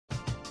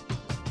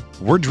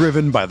We're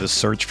driven by the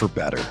search for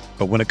better.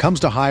 But when it comes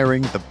to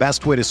hiring, the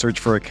best way to search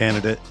for a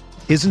candidate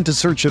isn't to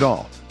search at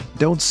all.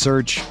 Don't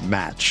search,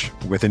 match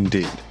with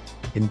Indeed.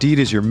 Indeed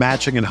is your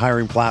matching and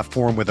hiring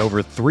platform with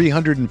over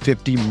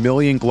 350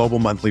 million global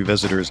monthly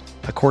visitors,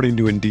 according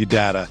to Indeed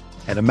data,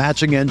 and a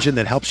matching engine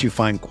that helps you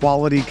find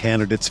quality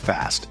candidates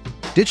fast.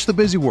 Ditch the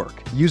busy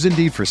work. Use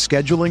Indeed for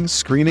scheduling,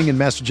 screening, and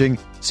messaging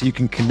so you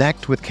can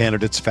connect with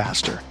candidates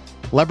faster.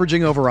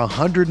 Leveraging over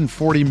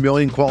 140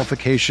 million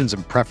qualifications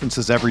and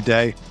preferences every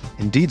day,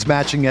 Indeed's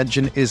matching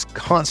engine is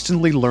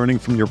constantly learning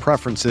from your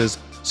preferences,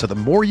 so the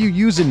more you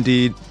use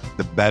Indeed,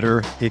 the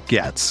better it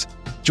gets.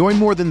 Join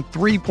more than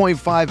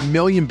 3.5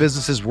 million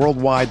businesses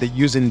worldwide that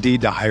use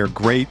Indeed to hire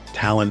great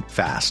talent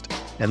fast.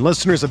 And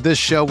listeners of this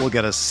show will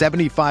get a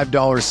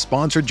 $75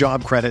 sponsored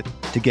job credit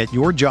to get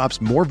your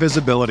jobs more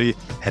visibility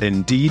at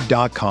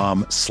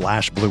Indeed.com/Blue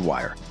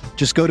Wire.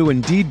 Just go to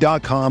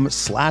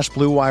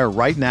Indeed.com/Blue Wire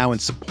right now and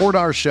support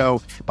our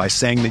show by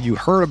saying that you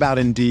heard about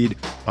Indeed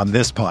on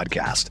this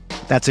podcast.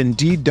 That's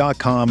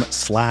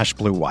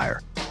Indeed.com/Blue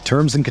Wire.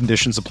 Terms and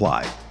conditions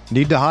apply.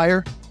 Need to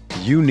hire?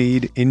 You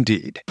need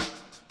Indeed.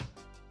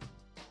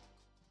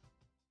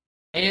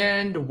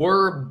 And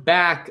we're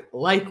back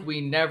like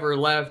we never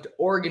left.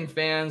 Oregon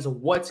fans,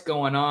 what's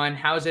going on?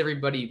 How's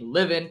everybody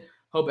living?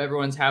 Hope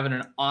everyone's having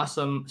an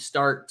awesome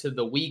start to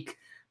the week,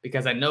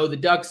 because I know the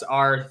Ducks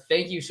are.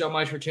 Thank you so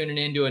much for tuning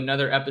in to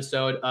another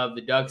episode of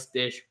the Ducks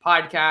Dish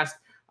podcast.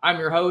 I'm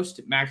your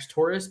host, Max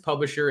Torres,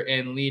 publisher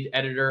and lead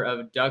editor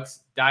of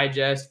Ducks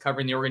Digest,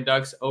 covering the Oregon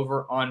Ducks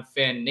over on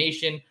Fan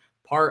Nation,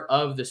 part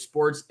of the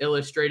Sports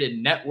Illustrated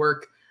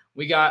Network.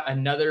 We got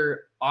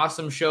another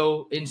awesome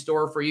show in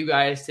store for you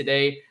guys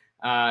today.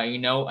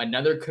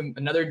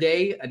 Another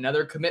day,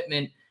 another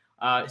commitment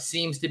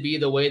seems to be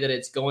the way that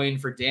it's going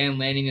for Dan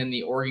Lanning and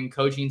the Oregon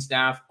coaching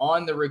staff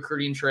on the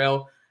recruiting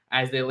trail,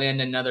 as they land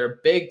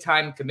another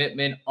big-time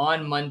commitment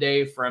on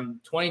Monday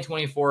from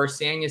 2024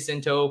 San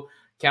Jacinto,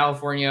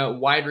 California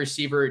wide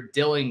receiver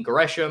Dillon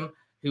Gresham,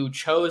 who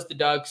chose the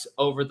Ducks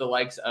over the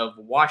likes of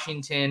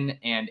Washington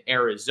and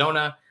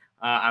Arizona.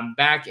 I'm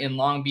back in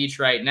Long Beach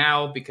right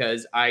now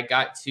because I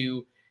got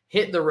to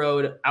hit the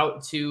road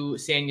out to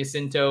San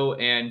Jacinto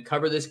and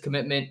cover this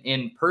commitment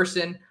in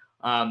person.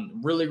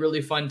 Really,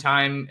 really fun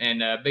time,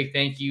 and a big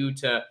thank you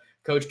to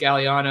Coach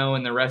Galliano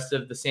and the rest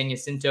of the San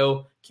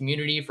Jacinto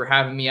community for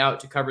having me out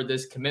to cover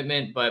this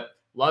commitment. But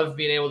love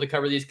being able to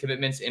cover these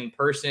commitments in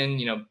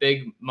person.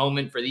 Big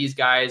moment for these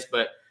guys.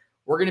 But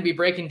we're going to be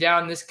breaking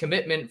down this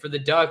commitment for the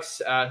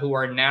Ducks, who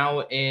are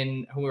now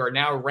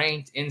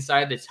ranked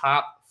inside the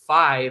top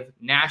 5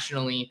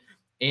 nationally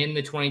in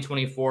the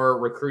 2024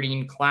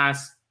 recruiting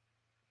class.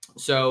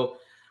 So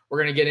we're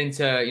going to get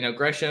into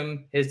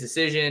Gresham, his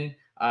decision,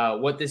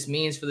 what this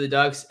means for the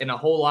Ducks, and a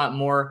whole lot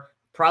more.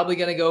 Probably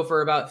going to go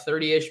for about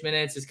 30-ish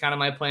minutes is kind of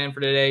my plan for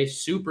today.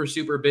 Super,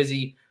 super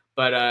busy.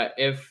 But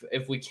if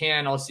we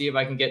can, I'll see if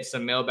I can get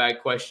some mailbag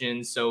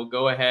questions. So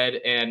go ahead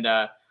and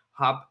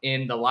hop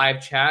in the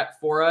live chat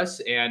for us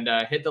and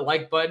hit the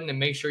like button, and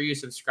make sure you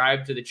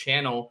subscribe to the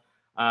channel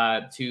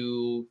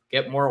to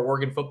get more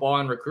Oregon football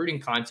and recruiting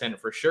content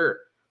for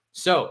sure.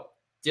 So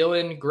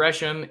Dillon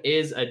Gresham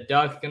is a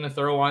Duck. Going to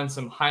throw on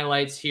some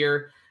highlights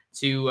here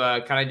to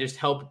kind of just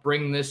help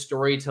bring this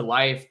story to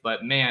life.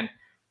 But man,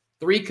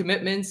 3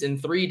 commitments in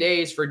 3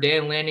 days for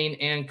Dan Lanning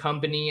and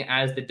company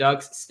as the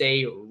Ducks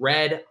stay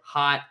red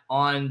hot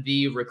on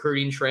the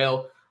recruiting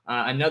trail.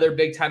 Another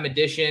big time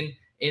addition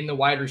in the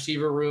wide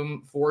receiver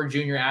room for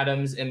Junior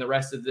Adams and the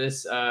rest of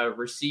this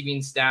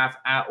receiving staff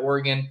at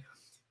Oregon.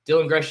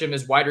 Dillon Gresham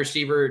is wide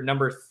receiver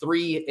number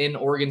 3 in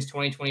Oregon's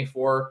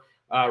 2024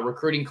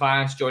 recruiting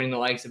class, joining the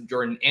likes of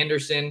Jordan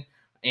Anderson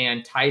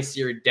and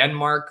Tyseer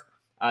Denmark,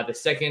 the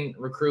second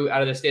recruit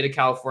out of the state of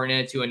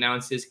California to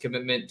announce his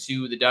commitment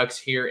to the Ducks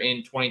here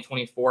in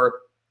 2024.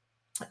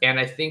 And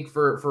I think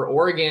for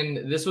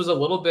Oregon, this was a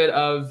little bit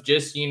of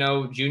just,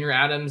 Junior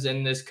Adams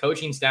and this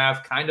coaching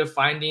staff kind of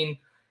finding,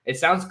 it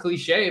sounds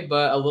cliche,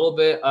 but a little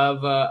bit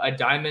of a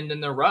diamond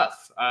in the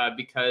rough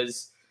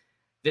because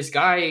this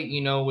guy,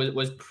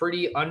 was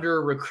pretty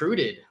under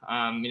recruited.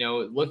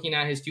 Looking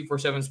at his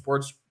 247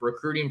 Sports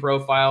recruiting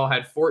profile,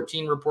 had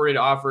 14 reported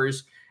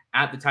offers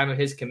at the time of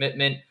his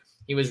commitment.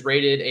 He was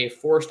rated a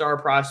 4-star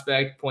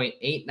prospect,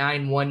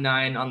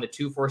 .8919 on the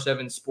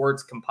 247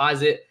 Sports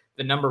composite,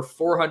 the number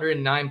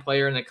 409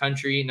 player in the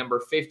country, number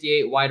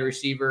 58 wide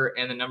receiver,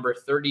 and the number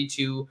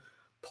 32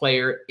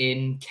 player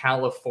in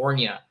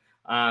California.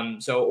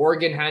 So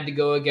Oregon had to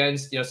go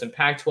against, some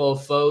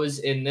Pac-12 foes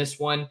in this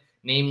one,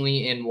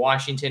 namely in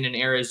Washington and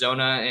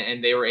Arizona,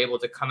 and they were able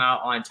to come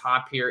out on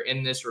top here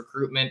in this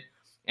recruitment.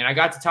 And I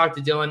got to talk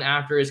to Dillon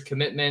after his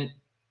commitment,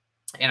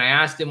 and I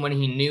asked him when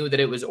he knew that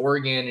it was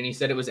Oregon, and he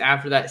said it was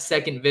after that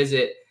second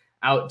visit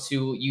out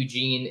to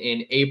Eugene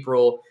in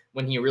April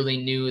when he really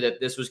knew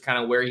that this was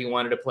kind of where he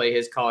wanted to play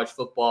his college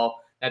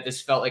football, that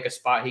this felt like a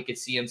spot he could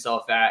see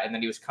himself at, and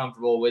that he was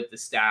comfortable with the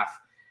staff.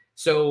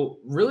 So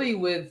really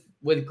with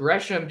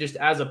Gresham just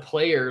as a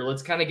player,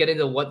 let's kind of get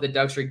into what the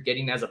Ducks are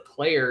getting as a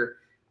player.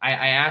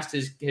 I asked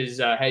his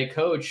head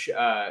coach,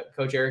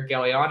 Coach Eric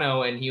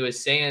Galliano, and he was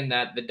saying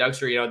that the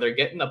Ducks are, they're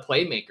getting a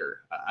playmaker,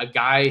 a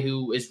guy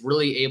who is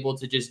really able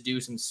to just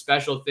do some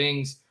special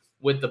things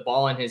with the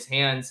ball in his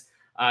hands.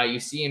 You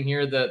see him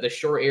here, the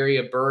short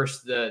area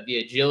burst,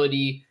 the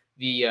agility,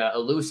 the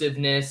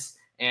elusiveness,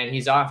 and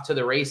he's off to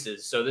the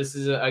races. So this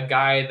is a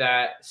guy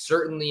that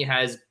certainly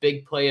has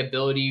big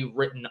playability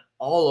written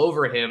all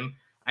over him.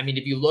 I mean,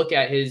 if you look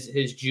at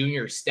his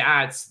junior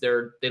stats,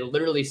 they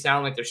literally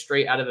sound like they're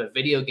straight out of a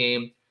video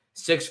game.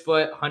 6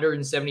 foot,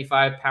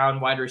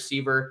 175-pound wide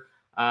receiver.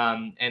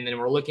 And then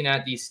we're looking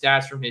at these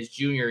stats from his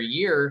junior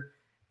year.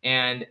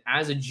 And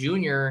as a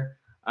junior,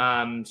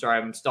 sorry,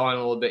 I'm stalling a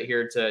little bit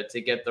here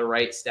to get the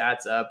right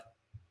stats up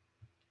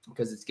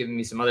because it's giving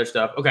me some other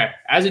stuff. Okay.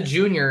 As a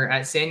junior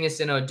at San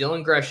Jacinto,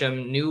 Dillon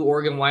Gresham, new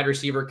Oregon wide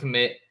receiver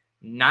commit,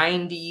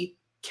 90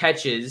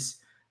 catches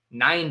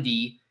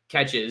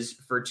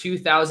for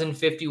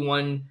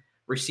 2,051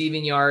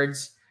 receiving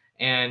yards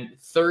and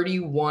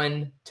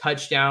 31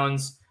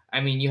 touchdowns.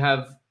 I mean,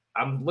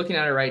 I'm looking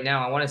at it right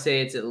now. I want to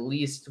say it's at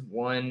least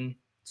 1,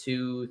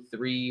 2,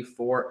 3,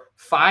 4,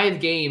 5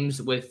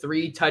 games with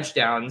 3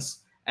 touchdowns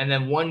and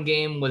then 1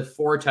 game with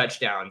 4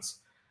 touchdowns.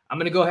 I'm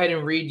going to go ahead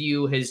and read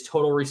you his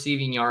total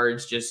receiving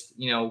yards, just,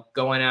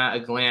 going at a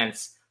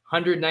glance.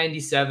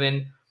 197,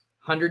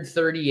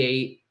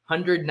 138,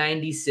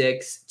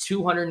 196,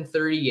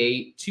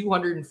 238,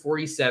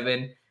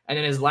 247, and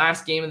then his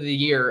last game of the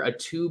year, a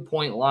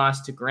 2-point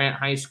loss to Grant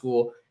High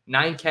School,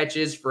 9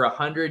 catches for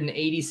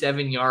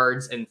 187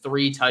 yards and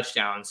 3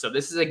 touchdowns. So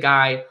this is a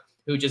guy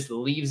who just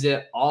leaves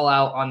it all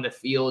out on the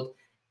field.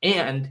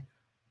 And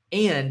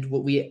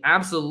what we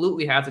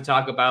absolutely have to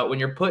talk about, when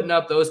you're putting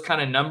up those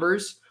kind of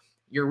numbers,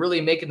 you're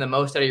really making the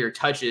most out of your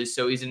touches.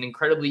 So he's an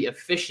incredibly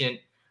efficient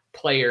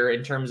player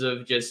in terms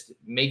of just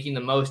making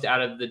the most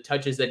out of the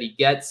touches that he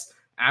gets.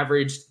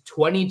 Averaged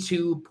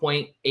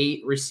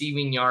 22.8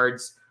 receiving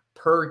yards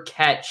per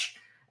catch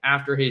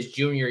after his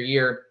junior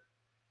year.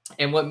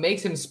 And what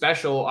makes him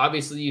special,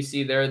 obviously you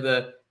see there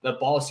the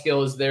ball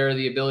skills there,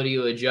 the ability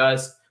to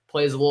adjust,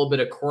 plays a little bit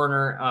of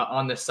corner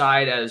on the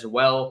side as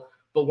well.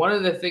 But one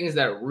of the things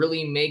that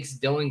really makes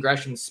Dillon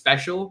Gresham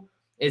special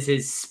is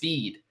his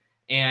speed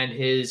and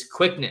his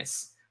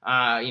quickness.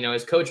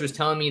 His coach was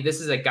telling me this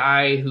is a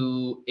guy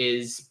who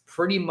is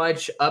pretty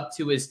much up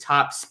to his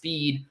top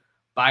speed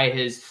by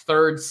his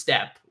 3rd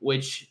step,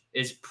 which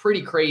is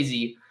pretty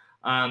crazy.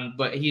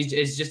 But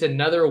is just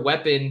another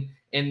weapon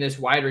in this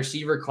wide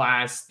receiver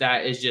class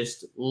that is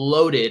just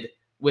loaded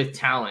with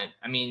talent.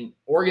 I mean,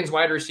 Oregon's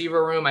wide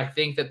receiver room, I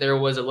think that there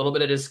was a little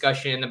bit of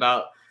discussion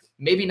about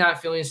maybe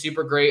not feeling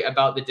super great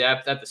about the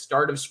depth at the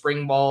start of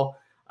spring ball.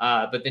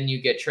 But then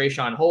you get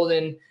Trayshawn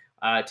Holden,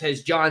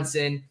 Tez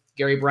Johnson,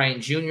 Gary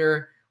Bryant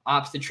Jr.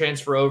 opts to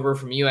transfer over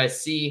from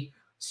USC.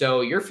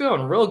 So you're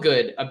feeling real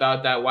good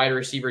about that wide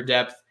receiver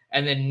depth.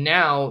 And then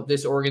now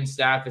this Oregon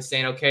staff is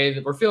saying, okay,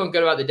 we're feeling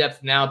good about the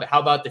depth now, but how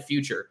about the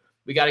future?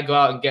 We got to go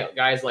out and get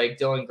guys like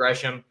Dillon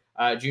Gresham.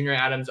 Junior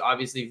Adams,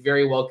 obviously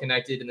very well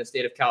connected in the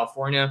state of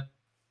California.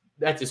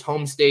 That's his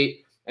home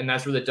state, and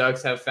that's where the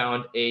Ducks have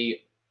found a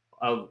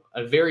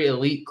very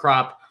elite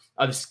crop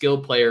of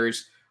skill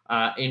players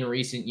in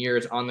recent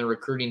years on the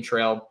recruiting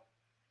trail.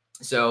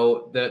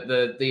 So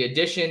the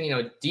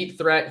addition, deep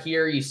threat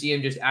here, you see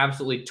him just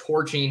absolutely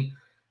torching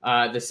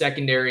the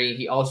secondary.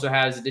 He also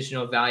has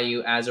additional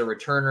value as a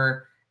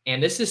returner.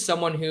 And this is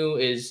someone who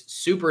is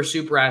super,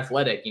 super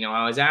athletic.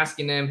 I was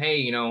asking him,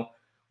 hey,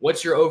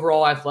 what's your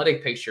overall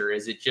athletic picture?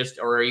 Is it just,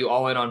 or are you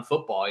all in on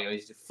football?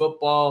 He's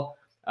football,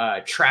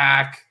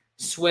 track,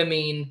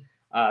 swimming,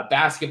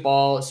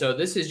 basketball. So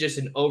this is just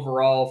an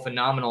overall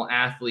phenomenal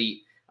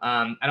athlete.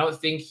 I don't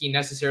think he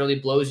necessarily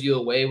blows you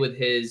away with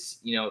his,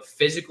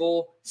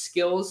 physical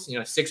skills.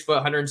 6 foot,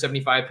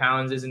 175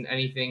 pounds isn't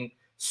anything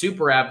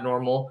super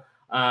abnormal.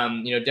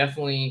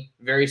 Definitely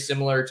very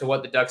similar to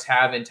what the Ducks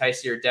have in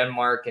Tyseer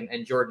Denmark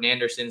and Jordan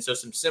Anderson. So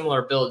some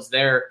similar builds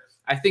there.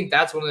 I think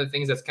that's one of the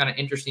things that's kind of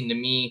interesting to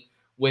me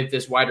with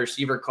this wide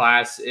receiver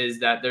class is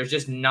that there's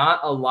just not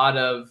a lot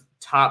of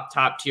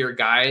top tier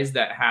guys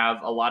that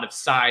have a lot of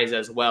size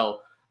as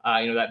well.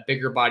 That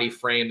bigger body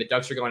frame. The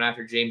Ducks are going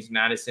after James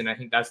Madison. I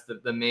think that's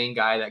the main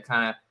guy that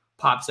kind of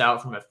pops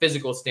out from a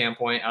physical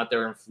standpoint out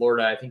there in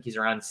Florida. I think he's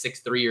around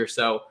 6'3" or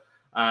so.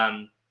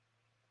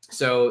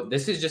 So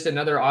this is just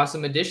another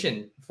awesome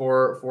addition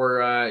for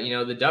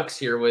the Ducks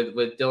here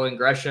with Dillon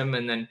Gresham,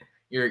 and then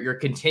you're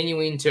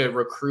continuing to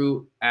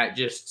recruit at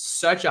just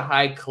such a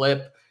high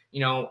clip.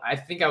 I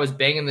think I was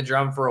banging the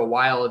drum for a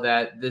while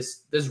that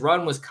this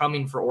run was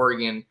coming for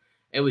Oregon.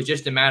 It was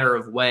just a matter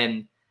of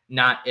when,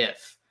 not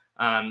if.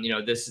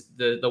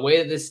 The way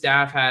that this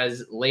staff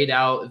has laid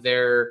out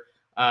their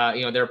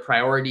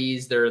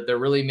priorities, they're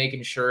really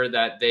making sure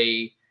that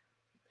they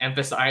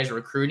emphasize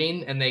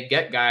recruiting and they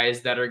get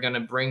guys that are going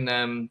to bring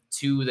them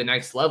to the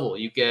next level.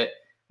 You get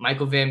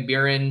Michael Van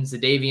Buren,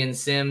 Zadavian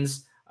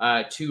Sims,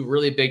 2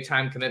 really big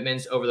time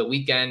commitments over the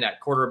weekend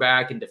at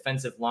quarterback and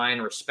defensive line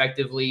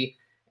respectively.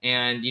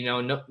 And,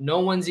 no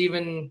one's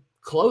even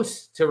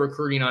close to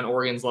recruiting on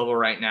Oregon's level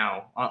right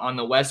now on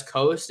the West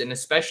Coast, and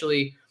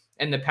especially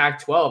in the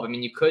Pac-12. I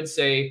mean, you could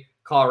say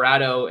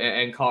Colorado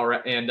and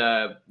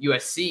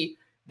USC,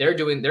 they're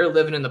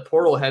living in the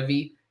portal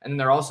heavy, and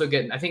they're also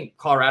getting, I think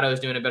Colorado is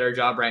doing a better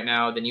job right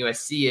now than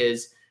USC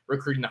is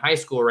recruiting the high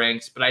school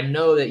ranks, but I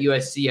know that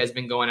USC has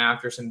been going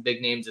after some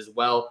big names as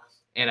well,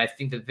 and I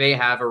think that they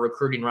have a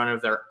recruiting run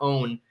of their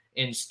own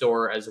in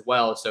store as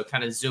well. So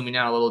kind of zooming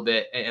out a little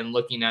bit and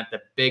looking at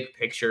the big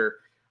picture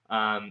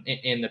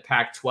in the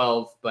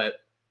Pac-12.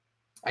 But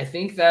I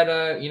think that,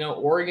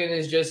 Oregon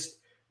is just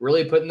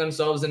really putting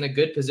themselves in a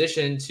good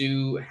position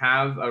to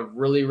have a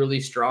really, really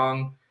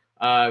strong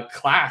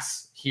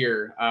class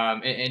here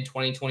in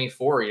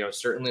 2024.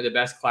 Certainly the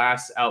best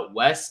class out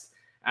West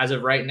as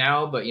of right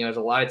now, but, there's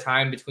a lot of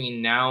time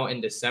between now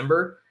and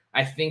December.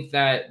 I think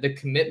that the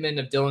commitment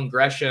of Dillon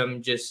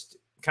Gresham just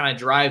kind of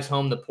drives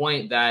home the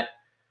point that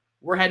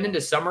we're heading into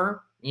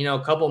summer,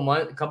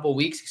 couple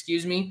weeks,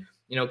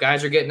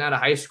 guys are getting out of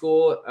high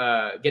school,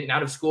 getting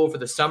out of school for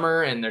the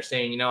summer. And they're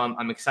saying,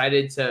 I'm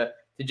excited to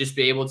just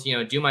be able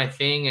to, do my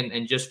thing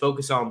and just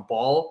focus on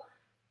ball.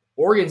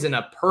 Oregon's in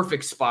a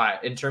perfect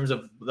spot in terms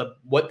of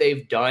what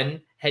they've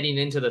done heading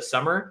into the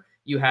summer.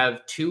 You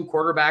have 2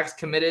 quarterbacks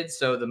committed.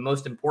 So the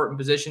most important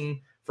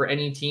position for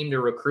any team to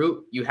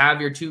recruit, you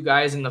have your 2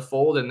 guys in the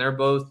fold and they're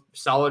both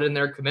solid in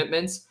their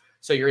commitments.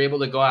 So you're able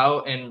to go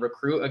out and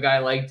recruit a guy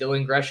like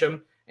Dillon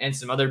Gresham and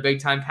some other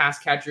big-time pass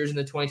catchers in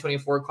the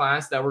 2024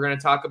 class that we're going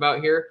to talk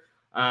about here.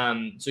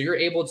 So you're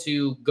able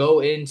to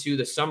go into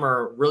the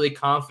summer really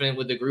confident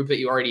with the group that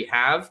you already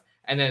have.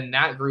 And then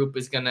that group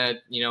is going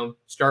to,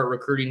 start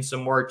recruiting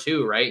some more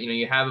too, right?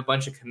 You have a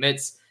bunch of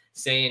commits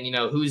saying,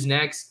 who's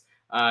next?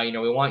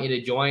 We want you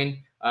to join,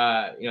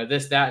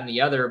 this, that, and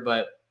the other.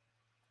 But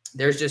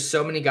there's just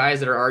so many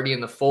guys that are already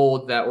in the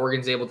fold that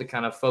Oregon's able to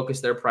kind of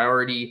focus their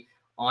priority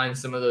on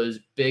some of those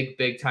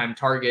big time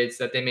targets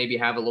that they maybe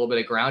have a little bit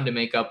of ground to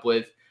make up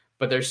with.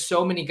 But there's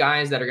so many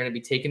guys that are going to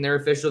be taking their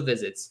official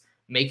visits,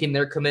 making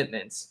their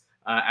commitments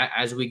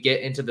as we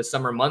get into the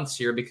summer months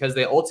here, because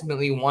they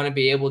ultimately want to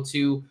be able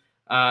to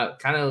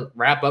kind of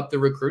wrap up the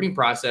recruiting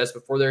process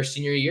before their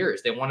senior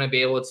years. They want to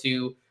be able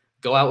to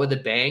go out with a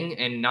bang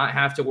and not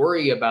have to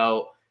worry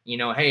about,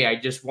 hey, I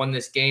just won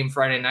this game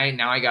Friday night.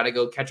 Now I got to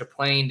go catch a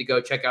plane to go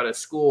check out a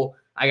school.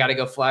 I got to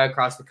go fly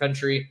across the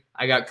country.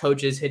 I got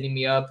coaches hitting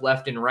me up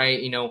left and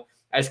right.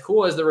 As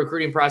cool as the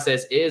recruiting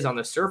process is on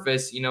the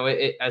surface,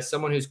 it as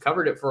someone who's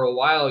covered it for a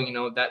while,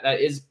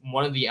 that is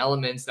one of the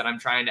elements that I'm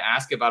trying to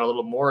ask about a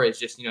little more is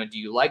just, do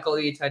you like all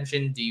the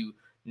attention? Do you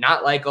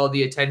not like all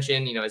the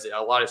attention? Is it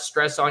a lot of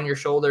stress on your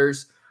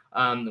shoulders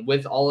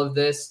with all of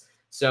this?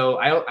 So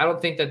I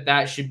don't think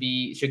that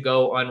should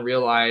go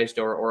unrealized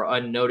or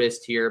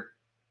unnoticed here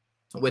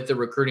with the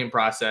recruiting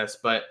process.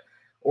 But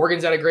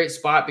Oregon's at a great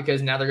spot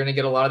because now they're going to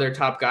get a lot of their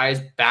top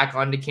guys back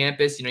onto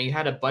campus. You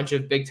had a bunch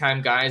of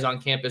big-time guys on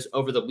campus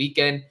over the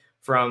weekend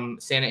from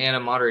Santa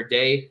Ana Mater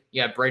Dei.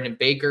 You had Brandon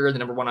Baker, the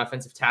number 1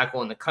 offensive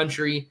tackle in the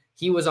country.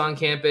 He was on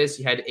campus.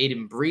 You had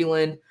Aiden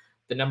Breland,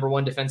 the number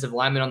 1 defensive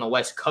lineman on the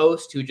West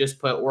Coast, who just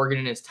put Oregon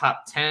in his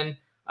top 10,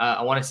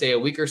 I want to say a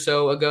week or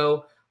so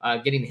ago.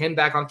 Getting him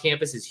back on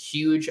campus is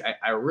huge.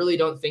 I really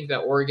don't think that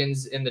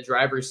Oregon's in the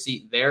driver's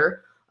seat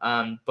there.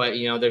 But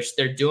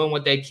they're doing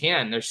what they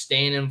can. They're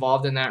staying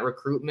involved in that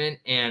recruitment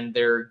and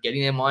they're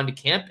getting them onto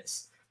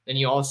campus. Then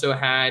you also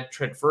had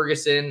Trent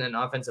Ferguson, an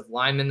offensive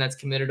lineman that's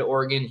committed to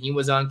Oregon. He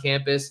was on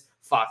campus.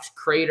 Fox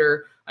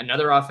Crater,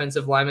 another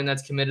offensive lineman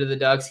that's committed to the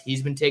Ducks.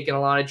 He's been taking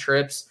a lot of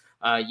trips.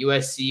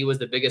 USC was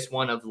the biggest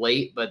one of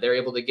late, but they're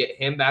able to get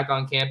him back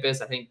on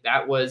campus. I think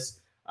that was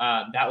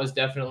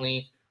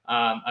definitely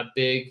a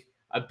big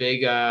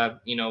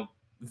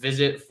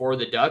visit for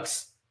the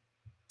Ducks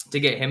to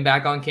get him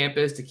back on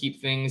campus, to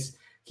keep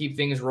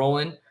things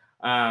rolling.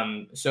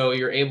 So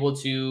you're able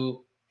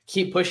to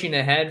keep pushing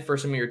ahead for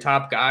some of your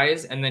top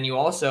guys. And then you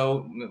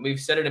also, we've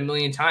said it a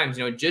million times,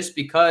 just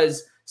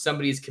because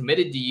somebody's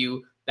committed to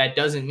you, that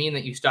doesn't mean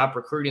that you stop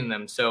recruiting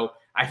them. So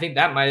I think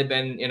that might've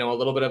been, a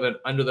little bit of an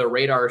under the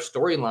radar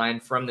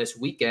storyline from this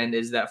weekend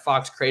is that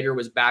Fox Crater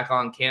was back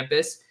on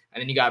campus.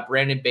 And then you got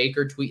Brandon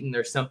Baker tweeting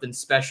there's something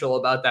special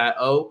about that.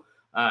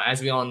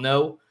 As we all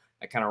know,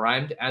 that kind of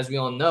rhymed. As we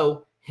all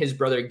know, his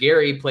brother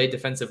Gary played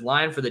defensive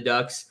line for the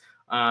Ducks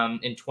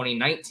in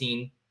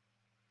 2019.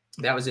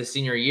 That was his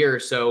senior year.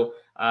 So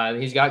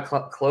he's got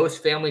close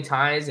family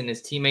ties, and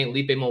his teammate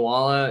Lipe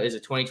Moala is a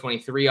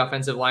 2023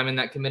 offensive lineman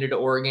that committed to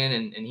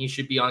Oregon, and he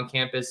should be on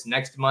campus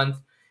next month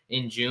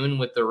in June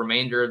with the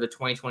remainder of the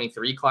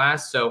 2023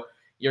 class. So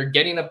you're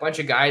getting a bunch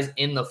of guys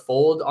in the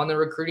fold on the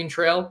recruiting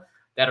trail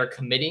that are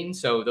committing.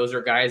 So those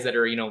are guys that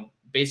are,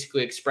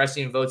 basically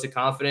expressing votes of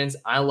confidence.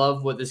 I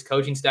love what this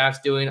coaching staff's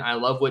doing. I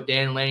love what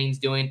Dan Lanning's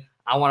doing.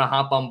 I want to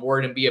hop on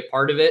board and be a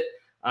part of it.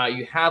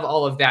 You have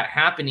all of that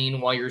happening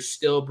while you're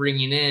still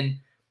bringing in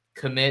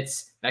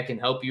commits that can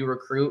help you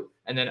recruit,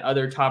 and then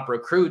other top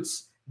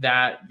recruits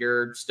that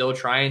you're still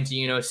trying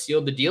to,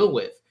 seal the deal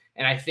with.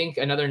 And I think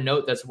another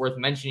note that's worth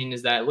mentioning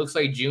is that it looks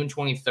like June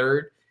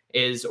 23rd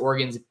is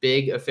Oregon's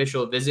big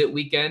official visit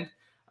weekend.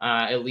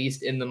 at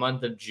least in the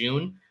month of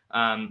June.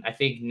 I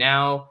think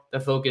now the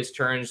focus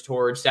turns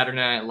towards Saturday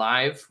Night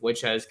Live,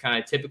 which has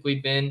kind of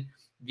typically been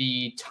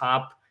the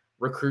top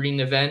recruiting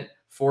event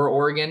for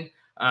Oregon,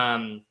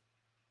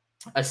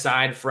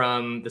 aside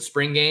from the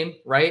spring game,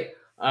 right?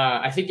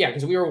 I think, yeah,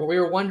 because we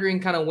were wondering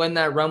kind of when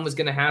that run was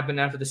going to happen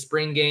after the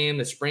spring game.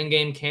 The spring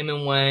game came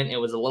and went. It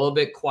was a little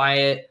bit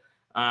quiet.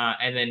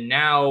 And then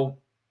now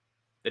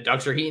the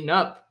Ducks are heating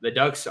up. The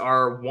Ducks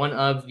are one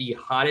of the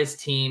hottest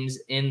teams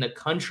in the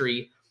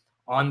country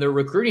on the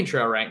recruiting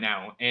trail right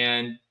now.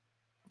 And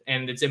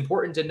it's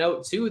important to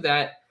note, too,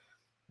 that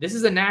this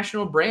is a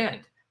national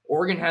brand.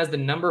 Oregon has the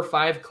number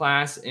 5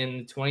 class in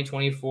the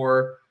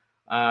 2024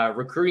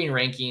 recruiting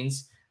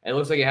rankings. It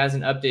looks like it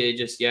hasn't updated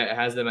just yet. It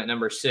has them at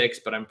number 6,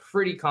 but I'm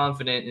pretty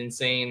confident in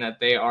saying that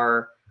they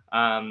are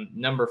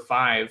number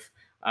 5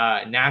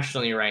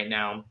 nationally right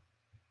now,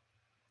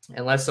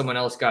 unless someone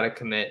else got a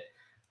commit.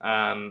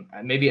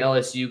 Maybe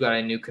LSU got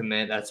a new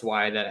commit. That's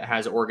why that it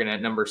has Oregon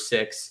at number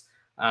 6.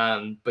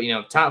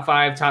 But, top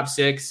 5, top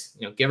 6,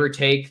 give or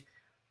take.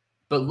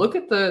 But look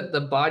at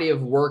the body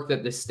of work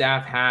that the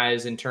staff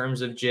has in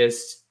terms of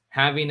just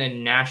having a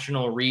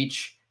national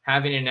reach,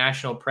 having a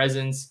national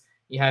presence.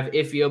 You have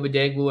Ife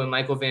Obadegwu and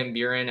Michael Van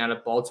Buren out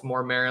of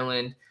Baltimore,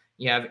 Maryland.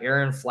 You have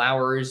Aaron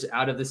Flowers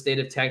out of the state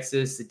of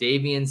Texas,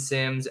 Davian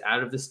Sims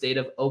out of the state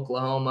of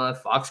Oklahoma,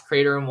 Fox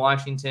Crater in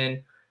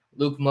Washington,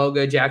 Luke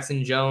Moga,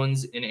 Jackson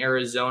Jones in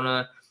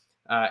Arizona,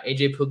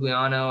 AJ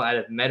Pugliano out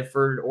of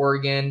Medford,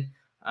 Oregon.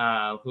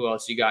 Who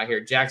else you got here?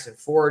 Jackson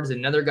Ford's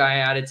another guy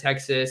out of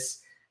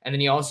Texas. And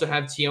then you also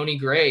have Tioni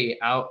Gray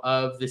out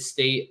of the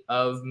state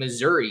of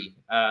Missouri,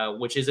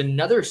 which is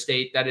another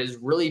state that has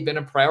really been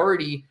a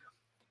priority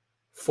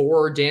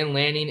for Dan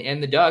Lanning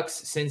and the Ducks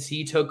since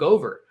he took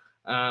over,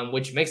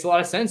 which makes a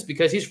lot of sense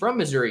because he's from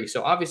Missouri.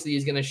 So obviously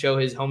he's going to show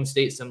his home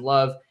state some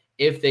love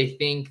if they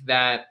think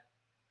that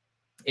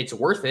it's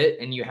worth it.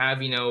 And you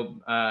have,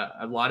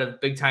 a lot of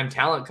big time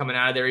talent coming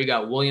out of there. You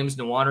got Williams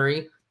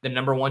Nwaneri, the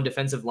number 1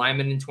 defensive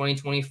lineman in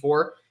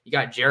 2024. You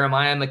got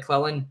Jeremiah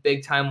McClellan,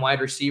 big time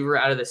wide receiver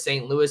out of the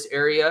St. Louis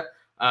area.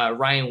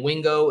 Ryan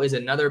Wingo is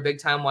another big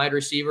time wide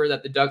receiver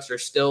that the Ducks are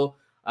still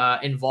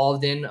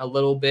involved in a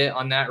little bit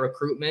on that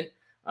recruitment.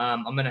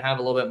 I'm going to have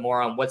a little bit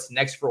more on what's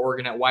next for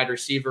Oregon at wide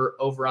receiver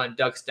over on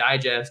Ducks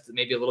Digest,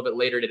 maybe a little bit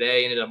later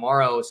today and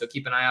tomorrow. So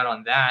keep an eye out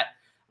on that.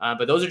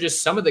 But those are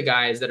just some of the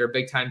guys that are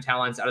big-time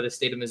talents out of the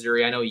state of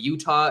Missouri. I know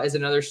Utah is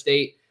another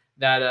state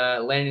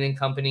that Lanning and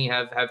company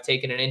have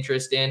taken an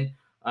interest in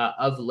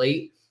of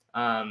late.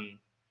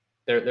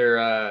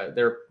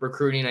 They're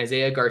recruiting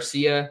Isaiah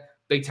Garcia,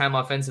 big-time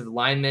offensive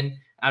lineman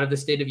out of the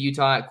state of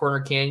Utah at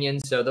Corner Canyon.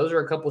 So those are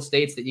a couple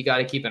states that you got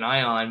to keep an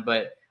eye on.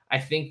 But I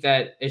think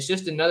that it's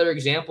just another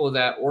example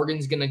that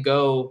Oregon's going to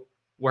go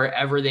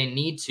wherever they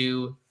need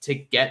to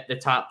get the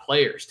top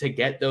players, to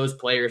get those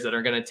players that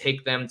are going to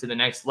take them to the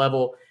next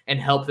level and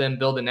help them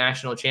build a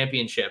national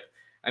championship.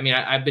 I mean,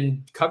 I've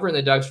been covering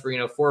the Ducks for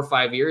 4 or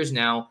 5 years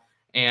now,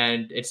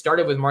 and it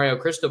started with Mario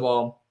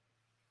Cristobal.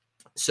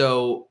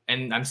 So,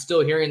 and I'm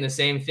still hearing the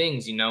same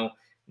things,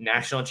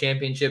 national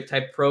championship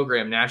type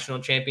program, national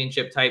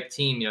championship type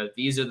team.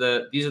 These are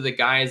the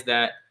guys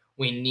that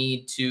we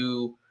need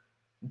to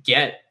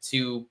get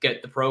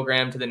the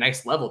program to the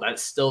next level.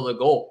 That's still the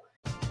goal.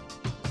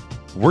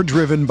 We're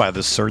driven by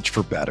the search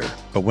for better.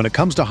 But when it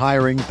comes to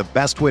hiring, the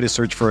best way to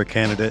search for a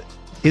candidate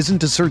isn't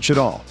to search at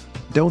all.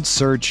 Don't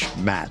search,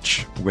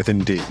 match with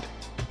Indeed.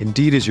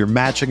 Indeed is your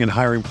matching and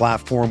hiring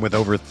platform with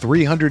over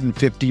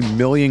 350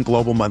 million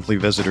global monthly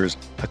visitors,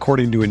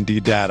 according to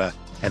Indeed data,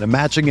 and a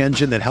matching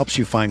engine that helps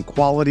you find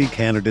quality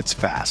candidates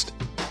fast.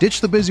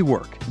 Ditch the busy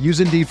work. Use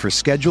Indeed for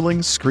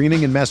scheduling,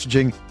 screening, and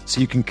messaging so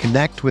you can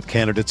connect with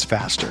candidates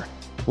faster.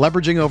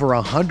 Leveraging over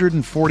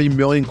 140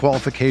 million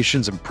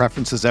qualifications and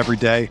preferences every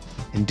day,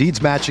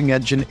 Indeed's matching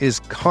engine is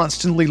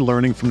constantly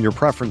learning from your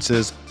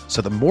preferences,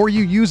 so the more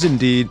you use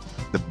Indeed,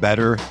 the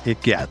better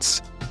it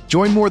gets.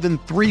 Join more than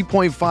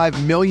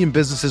 3.5 million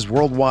businesses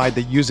worldwide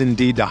that use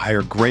Indeed to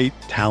hire great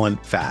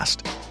talent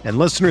fast. And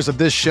listeners of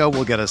this show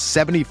will get a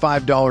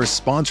 $75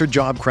 sponsored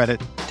job credit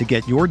to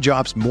get your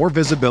jobs more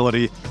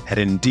visibility at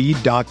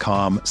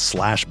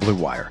Indeed.com/Blue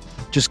Wire.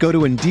 Just go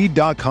to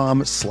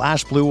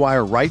Indeed.com/Blue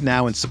Wire right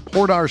now and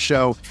support our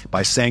show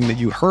by saying that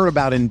you heard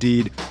about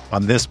Indeed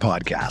on this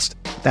podcast.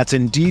 That's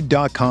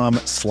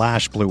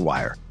Indeed.com/Blue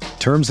Wire.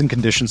 Terms and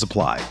conditions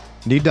apply.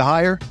 Need to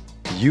hire?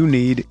 You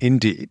need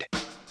Indeed.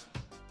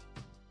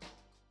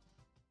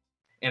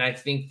 And I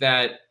think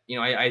that,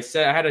 I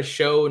said I had a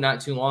show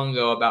not too long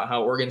ago about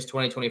how Oregon's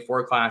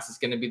 2024 class is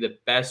going to be the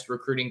best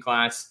recruiting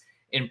class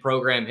in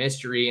program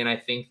history. And I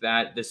think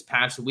that this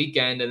past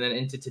weekend and then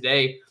into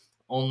today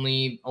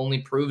only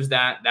proves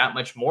that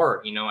much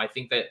more. I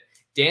think that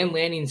Dan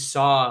Lanning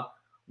saw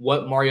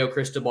what Mario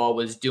Cristobal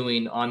was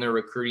doing on the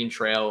recruiting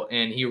trail,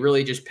 and he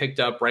really just picked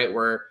up right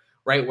where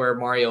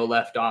Mario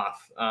left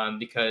off,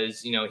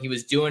 because he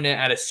was doing it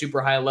at a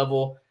super high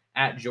level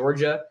at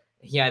Georgia.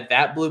 He had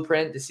that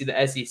blueprint to see the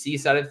SEC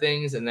side of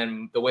things, and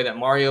then the way that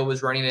Mario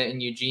was running it in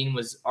Eugene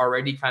was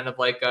already kind of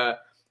like a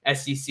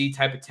SEC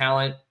type of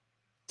talent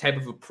type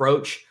of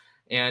approach.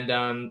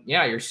 And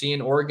you're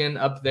seeing Oregon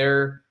up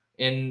there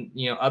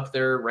up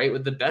there right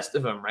with the best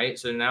of them, right?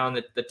 So now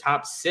in the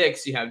top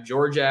 6, you have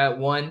Georgia at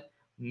 1,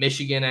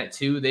 Michigan at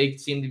 2. They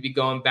seem to be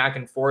going back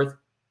and forth.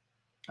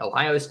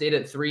 Ohio State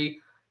at 3,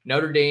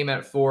 Notre Dame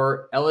at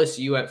 4,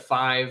 LSU at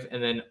 5,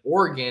 and then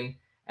Oregon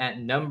at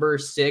number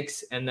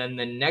 6. And then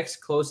the next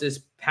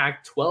closest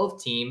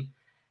Pac-12 team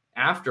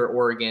after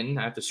Oregon,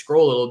 I have to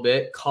scroll a little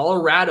bit,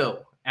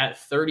 Colorado at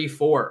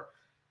 34.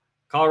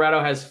 Colorado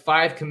has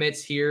 5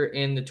 commits here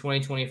in the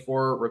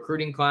 2024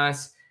 recruiting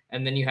class.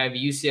 And then you have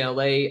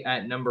UCLA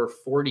at number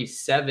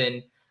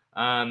 47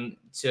 when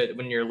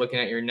you're looking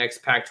at your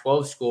next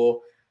Pac-12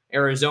 school.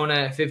 Arizona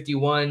at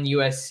 51,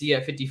 USC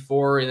at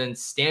 54, and then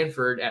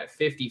Stanford at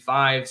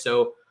 55.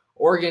 So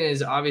Oregon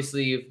is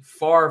obviously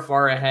far,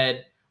 far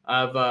ahead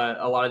of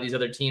a lot of these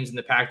other teams in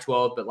the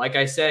Pac-12. But like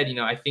I said,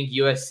 I think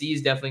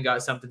USC's definitely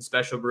got something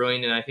special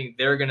brewing, and I think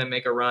they're going to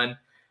make a run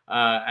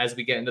as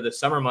we get into the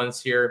summer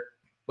months here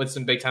with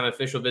some big-time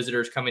official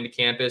visitors coming to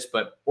campus.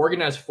 But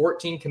Oregon has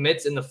 14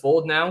 commits in the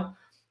fold now,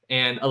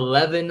 and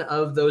 11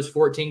 of those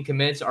 14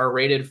 commits are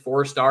rated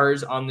 4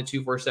 stars on the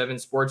 247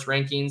 sports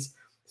rankings.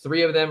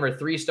 3 of them are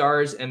 3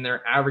 stars, and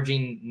they're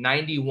averaging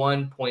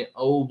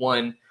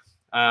 91.01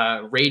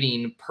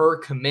 rating per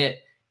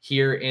commit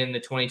here in the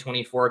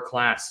 2024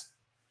 class.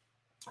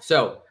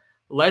 So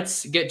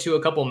let's get to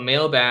a couple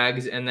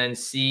mailbags and then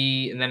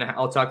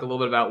I'll talk a little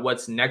bit about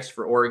what's next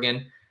for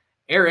Oregon.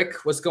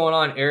 Eric, what's going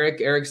on,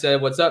 Eric? Eric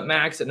said, "What's up,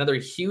 Max? Another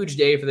huge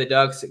day for the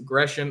Ducks.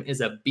 Gresham is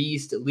a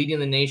beast, leading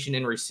the nation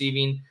in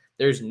receiving.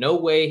 There's no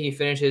way he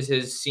finishes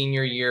his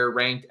senior year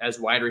ranked as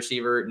wide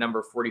receiver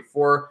number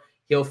 44.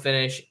 He'll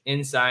finish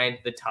inside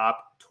the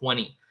top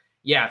 20.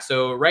 Yeah,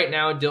 so right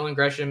now, Dillon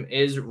Gresham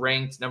is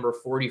ranked number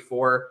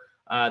 44,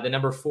 the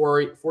number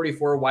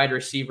 44 wide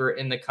receiver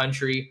in the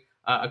country,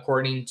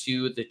 according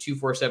to the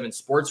 247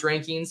 sports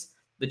rankings.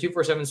 The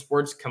 247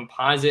 sports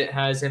composite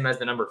has him as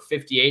the number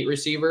 58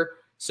 receiver.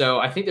 So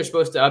I think they're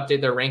supposed to update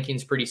their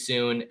rankings pretty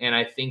soon. And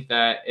I think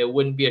that it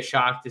wouldn't be a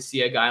shock to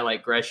see a guy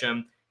like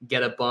Gresham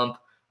get a bump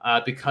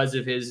because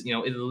of his,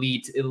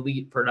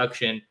 elite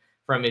production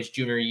from his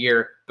junior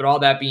year. But all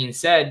that being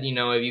said,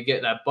 if you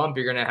get that bump,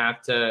 you're going to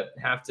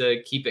have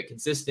to keep it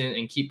consistent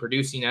and keep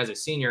producing as a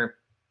senior.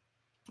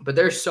 But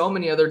there's so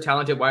many other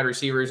talented wide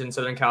receivers in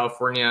Southern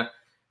California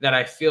that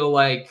I feel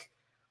like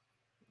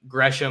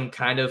Gresham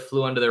kind of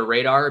flew under the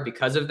radar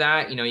because of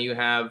that. You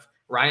have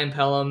Ryan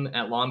Pelham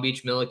at Long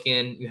Beach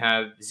Millikan. You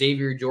have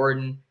Xavier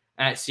Jordan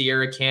at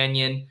Sierra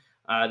Canyon.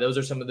 Those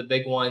are some of the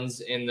big ones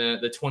in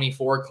the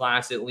 24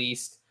 class, at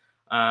least.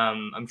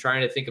 I'm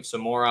trying to think of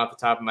some more off the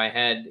top of my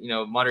head.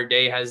 Mater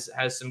Dei has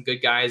some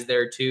good guys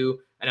there too.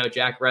 I know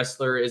Jack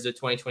Ressler is a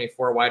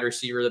 2024 wide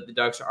receiver that the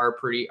Ducks are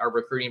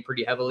recruiting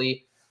pretty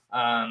heavily.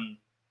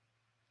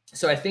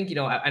 So I think,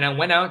 and I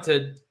went out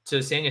to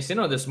San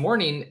Jacinto this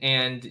morning,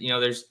 and,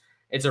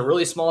 it's a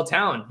really small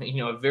town,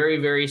 a very,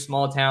 very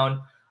small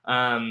town.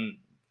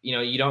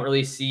 You don't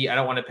really see, I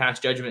don't want to pass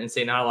judgment and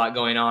say not a lot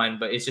going on,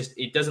 but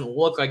it doesn't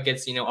look like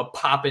it's, a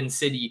poppin'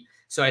 city.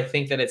 So I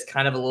think that it's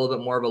kind of a little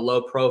bit more of a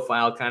low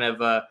profile kind of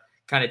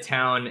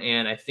town.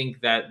 And I think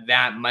that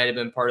might've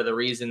been part of the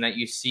reason that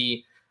you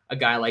see a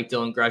guy like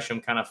Dillon Gresham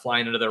kind of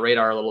flying under the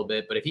radar a little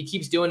bit. But if he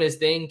keeps doing his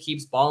thing,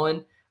 keeps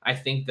balling, I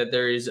think that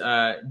there's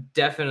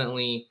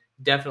definitely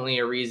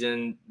a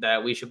reason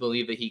that we should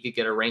believe that he could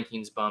get a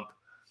rankings bump.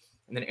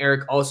 And then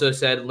Eric also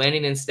said,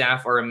 Lanning and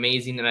staff are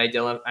amazing at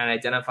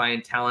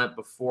identifying talent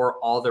before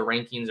all the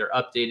rankings are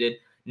updated.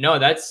 No,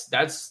 that's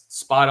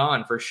spot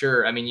on for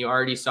sure. I mean, you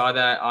already saw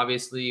that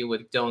obviously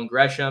with Dillon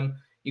Gresham.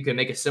 You can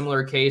make a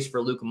similar case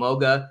for Luke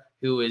Moga,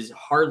 who is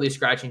hardly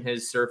scratching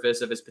his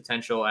surface of his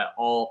potential at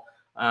all.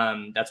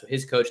 That's what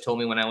his coach told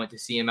me when I went to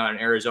see him out in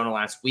Arizona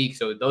last week.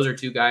 So those are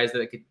 2 guys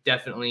that could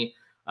definitely,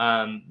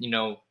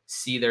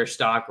 see their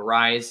stock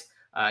rise.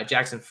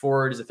 Jackson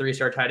Ford is a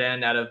 3-star tight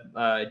end out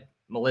of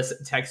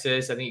Melissa,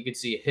 Texas. I think you could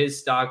see his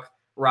stock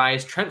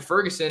rise. Trent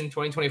Ferguson,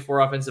 2024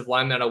 offensive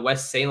lineman out of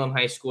West Salem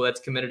High School, that's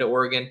committed to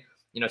Oregon.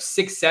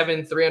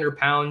 6'7", 300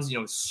 pounds,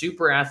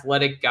 super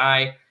athletic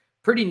guy,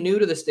 pretty new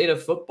to the state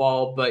of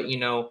football, but,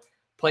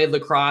 played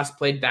lacrosse,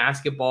 played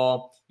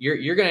basketball.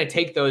 You're going to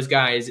take those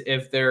guys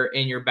if they're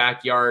in your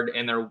backyard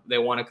and they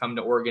want to come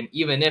to Oregon,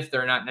 even if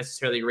they're not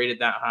necessarily rated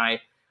that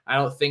high. I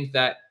don't think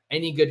that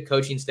any good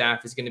coaching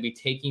staff is going to be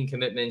taking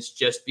commitments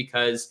just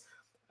because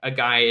a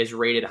guy is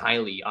rated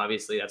highly.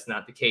 Obviously, that's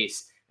not the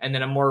case. And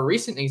then a more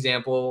recent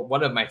example,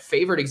 one of my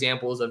favorite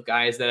examples of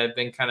guys that have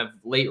been kind of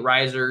late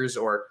risers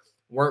or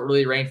weren't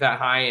really ranked that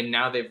high, and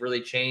now they've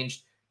really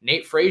changed.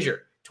 Nate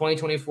Frazier,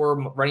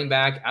 2024 running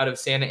back out of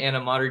Santa Ana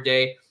Mater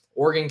Dei.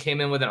 Oregon came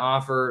in with an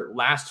offer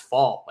last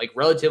fall, like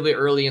relatively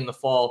early in the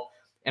fall.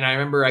 And I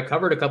remember I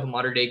covered a couple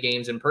Mater Dei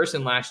games in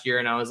person last year,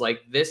 and I was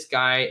like, this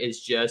guy is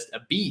just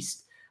a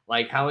beast.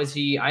 Like, how is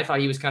he? I thought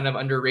he was kind of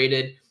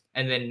underrated.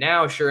 And then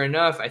now, sure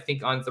enough, I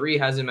think On3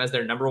 has him as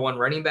their number 1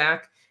 running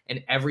back,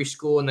 and every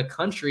school in the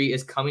country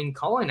is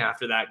calling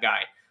after that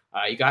guy.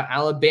 You got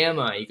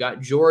Alabama, you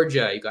got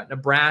Georgia, you got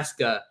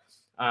Nebraska.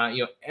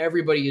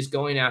 Everybody is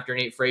going after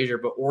Nate Frazier,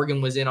 but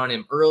Oregon was in on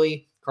him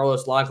early.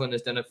 Carlos Loughlin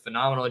has done a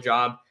phenomenal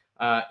job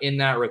in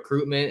that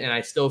recruitment, and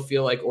I still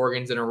feel like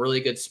Oregon's in a really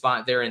good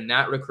spot there in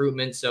that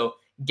recruitment. So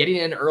getting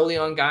in early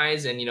on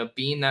guys and,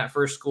 being that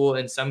first school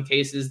in some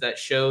cases that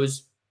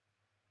shows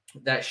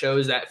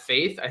that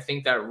faith, I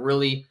think that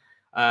really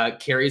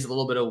carries a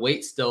little bit of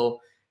weight still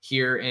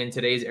here in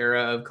today's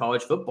era of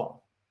college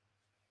football.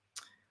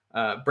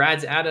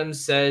 Brad's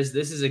Adams says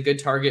this is a good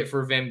target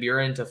for Van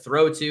Buren to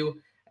throw to.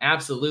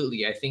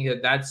 Absolutely. I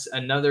think that's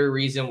another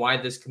reason why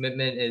this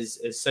commitment is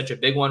such a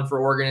big one for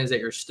Oregon, is that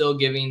you're still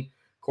giving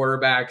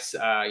quarterbacks,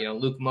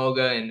 Luke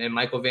Moga and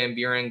Michael Van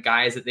Buren,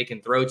 guys that they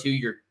can throw to.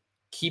 You're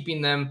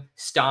keeping them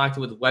stocked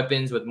with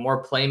weapons, with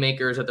more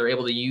playmakers that they're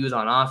able to use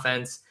on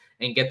offense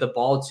and get the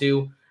ball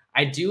to.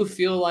 I do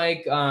feel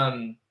like,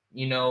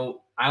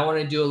 I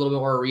want to do a little bit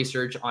more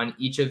research on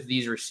each of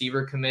these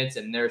receiver commits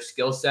and their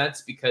skill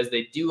sets, because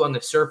they do on the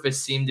surface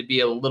seem to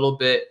be a little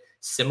bit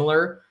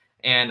similar.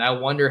 And I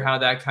wonder how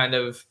that kind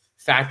of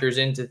factors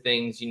into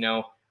things.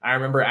 I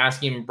remember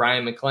asking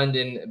Brian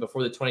McClendon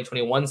before the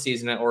 2021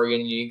 season at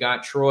Oregon, you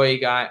got Troy,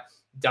 you got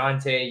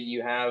Dante,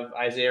 you have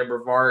Isaiah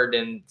Brevard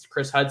and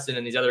Chris Hudson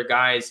and these other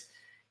guys.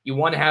 You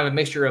want to have a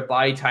mixture of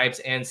body types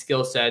and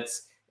skill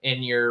sets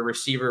in your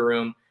receiver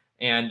room.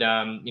 And,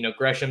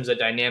 Gresham's a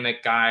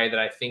dynamic guy that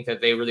I think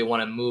that they really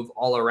want to move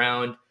all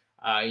around,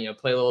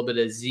 play a little bit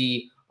of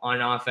Z on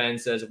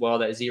offense as well,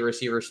 that Z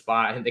receiver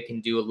spot. I think they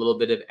can do a little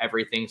bit of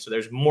everything. So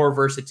there's more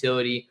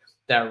versatility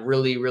that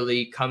really,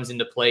 really comes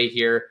into play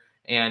here.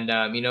 And,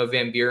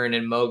 Van Buren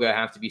and Moga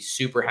have to be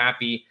super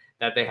happy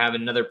that they have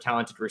another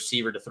talented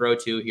receiver to throw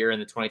to here in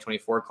the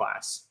 2024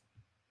 class.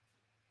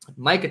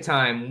 Micah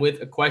time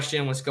with a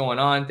question. What's going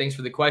on? Thanks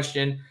for the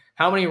question.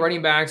 How many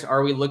running backs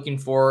are we looking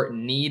for?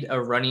 Need a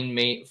running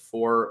mate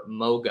for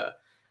Moga?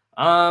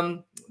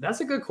 That's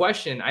a good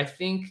question. I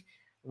think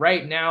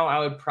right now I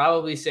would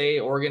probably say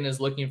Oregon is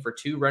looking for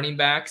 2 running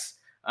backs.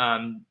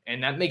 And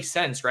that makes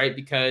sense, right?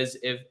 Because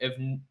if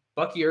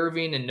Bucky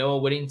Irving and Noah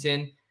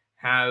Whittington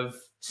have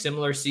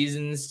similar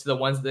seasons to the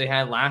ones that they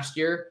had last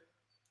year,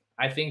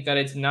 I think that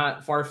it's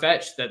not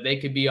far-fetched that they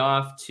could be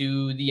off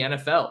to the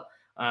NFL.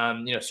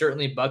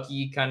 Certainly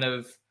Bucky kind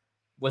of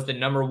was the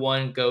number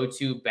one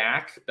go-to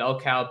back, bell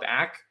cow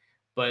back,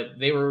 but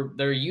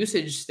their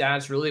usage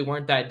stats really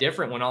weren't that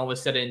different when all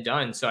was said and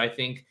done. So I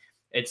think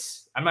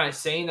I'm not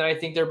saying that I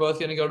think they're both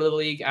going to go to the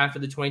league after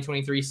the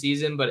 2023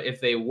 season, but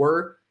if they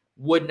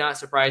would not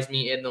surprise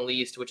me in the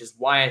least, which is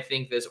why I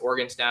think this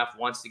Oregon staff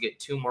wants to get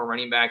 2 more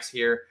running backs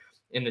here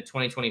in the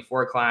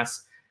 2024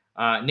 class.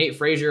 Nate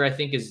Frazier, I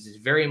think, is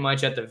very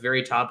much at the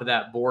very top of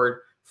that board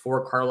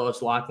for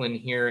Carlos Loughlin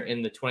here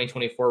in the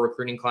 2024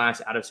 recruiting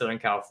class out of Southern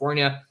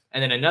California.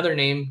 And then another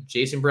name,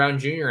 Jason Brown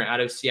Jr. out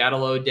of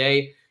Seattle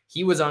O'Dea.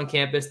 He was on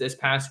campus this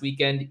past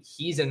weekend.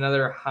 He's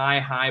another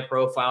high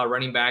profile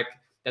running back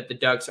that the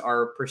Ducks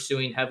are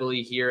pursuing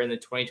heavily here in the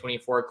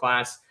 2024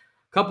 class.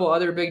 A couple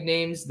other big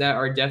names that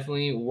are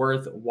definitely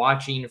worth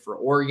watching for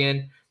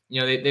Oregon.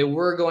 They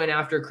were going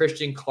after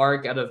Christian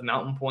Clark out of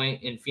Mountain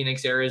Point in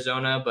Phoenix,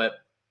 Arizona, but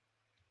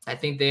I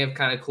think they have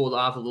kind of cooled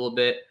off a little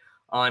bit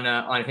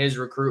on his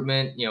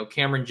recruitment.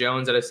 Cameron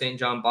Jones out of St.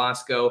 John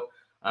Bosco,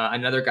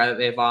 another guy that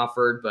they've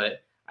offered,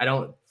 but I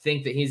don't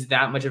think that he's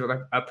that much of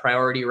a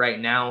priority right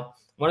now.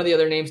 One of the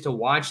other names to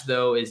watch,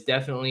 though, is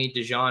definitely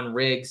Dejon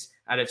Riggs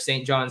out of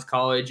St. John's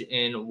College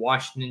in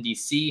Washington,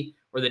 D.C.,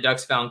 where the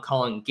Ducks found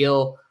Colin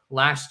Gill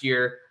last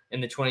year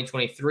in the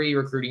 2023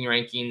 recruiting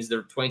rankings, the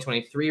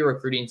 2023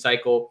 recruiting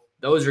cycle.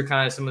 Those are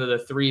kind of some of the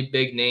 3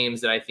 big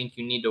names that I think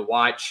you need to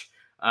watch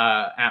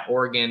at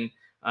Oregon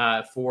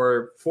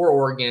for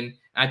Oregon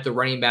at the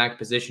running back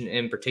position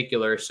in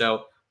particular.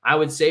 So I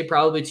would say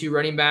probably 2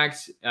 running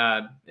backs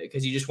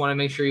because you just want to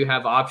make sure you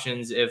have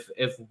options if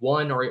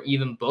one or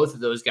even both of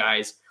those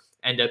guys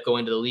end up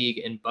going to the league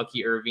in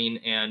Bucky Irving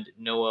and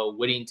Noah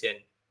Whittington.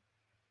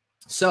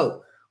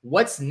 So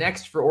what's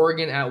next for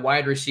Oregon at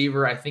wide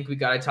receiver? I think we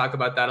got to talk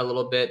about that a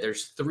little bit.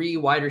 There's 3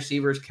 wide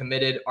receivers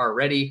committed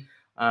already.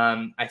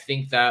 I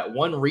think that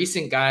one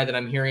recent guy that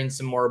I'm hearing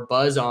some more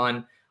buzz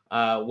on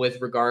with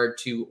regard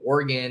to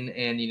Oregon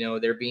and,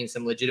 there being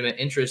some legitimate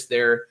interest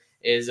there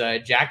is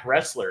Jack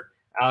Ressler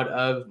out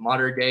of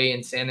Mater Dei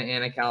in Santa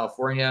Ana,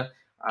 California.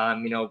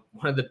 One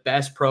of the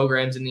best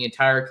programs in the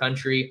entire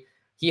country.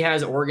 He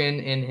has Oregon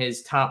in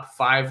his top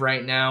 5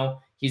 right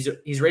now.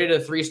 He's rated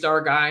a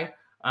 3-star guy,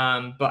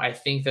 but I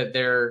think that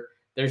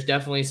there's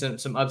definitely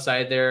some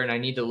upside there, and I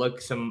need to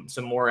look some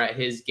more at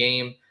his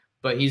game.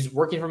 But he's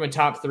working from a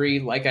top 3,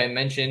 like I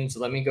mentioned. So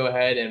let me go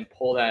ahead and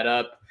pull that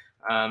up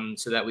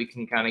so that we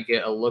can kind of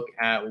get a look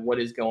at what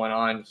is going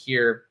on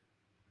here.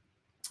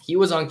 He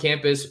was on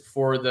campus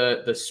for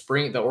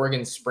the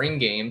Oregon spring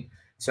game.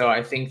 So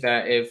I think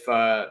that if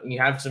you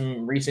have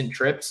some recent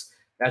trips,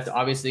 that's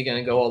obviously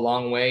going to go a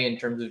long way in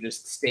terms of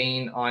just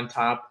staying on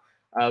top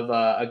of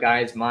a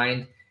guy's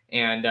mind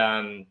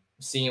and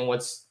seeing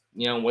what's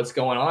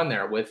going on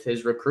there with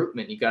his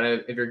recruitment.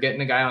 If you're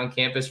getting a guy on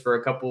campus for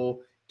a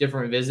couple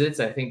different visits,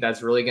 I think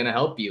that's really going to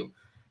help you.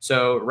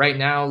 So right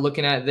now,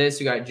 looking at this,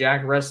 we got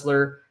Jack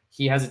Ressler.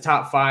 He has a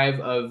top 5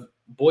 of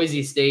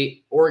Boise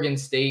State, Oregon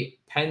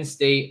State, Penn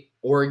State,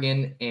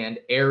 Oregon, and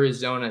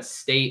Arizona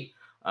State.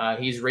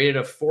 He's rated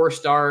a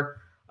 4-star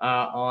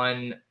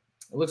on,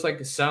 it looks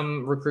like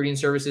some recruiting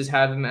services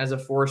have him as a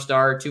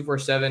 4-star.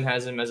 247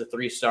 has him as a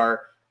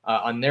 3-star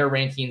on their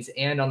rankings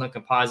and on the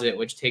composite,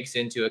 which takes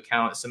into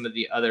account some of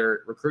the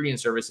other recruiting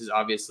services,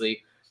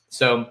 obviously.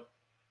 So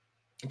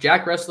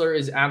Jack Ressler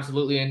is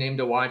absolutely a name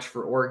to watch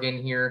for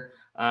Oregon here.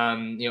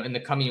 In the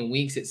coming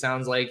weeks, it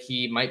sounds like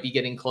he might be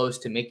getting close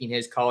to making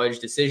his college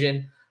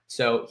decision.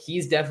 So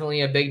he's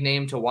definitely a big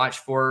name to watch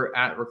for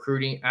at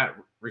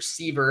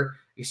receiver,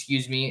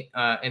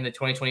 in the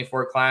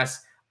 2024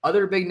 class.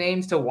 Other big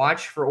names to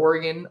watch for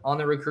Oregon on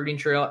the recruiting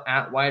trail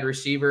at wide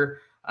receiver.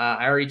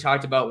 I already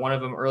talked about one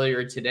of them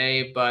earlier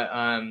today, but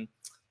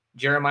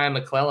Jeremiah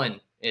McClellan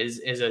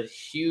is a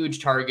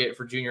huge target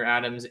for Junior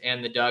Adams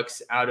and the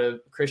Ducks out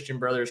of Christian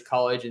Brothers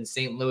College in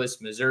St. Louis,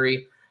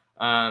 Missouri.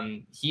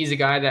 He's a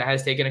guy that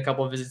has taken a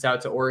couple of visits out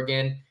to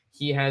Oregon.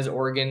 He has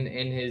Oregon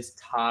in his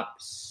top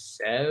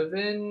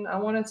 7, I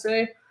want to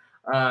say.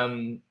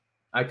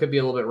 I could be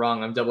a little bit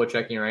wrong. I'm double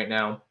checking right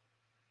now.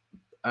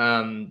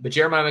 But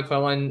Jeremiah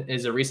McClellan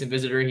is a recent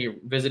visitor. He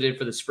visited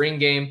for the spring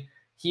game.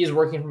 He is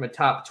working from a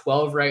top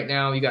 12 right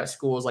now. You got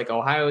schools like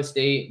Ohio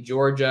State,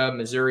 Georgia,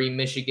 Missouri,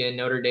 Michigan,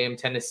 Notre Dame,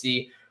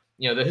 Tennessee,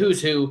 the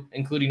who's who,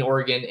 including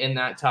Oregon, in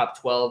that top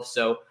 12.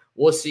 So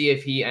we'll see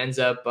if he ends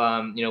up,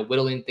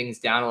 whittling things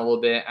down a little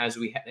bit as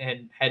we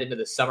head into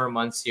the summer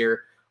months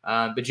here.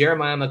 But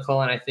Jeremiah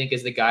McClellan, I think,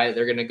 is the guy that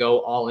they're going to go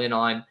all in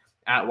on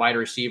at wide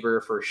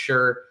receiver for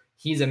sure.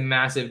 He's a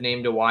massive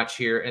name to watch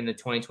here in the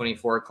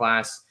 2024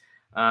 class.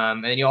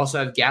 And then you also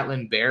have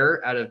Gatlin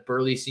Bear out of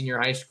Burley Senior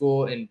High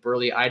School in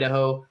Burley,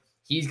 Idaho.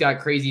 He's got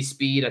crazy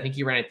speed. I think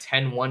he ran a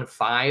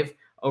 10.15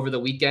 over the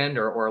weekend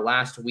or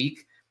last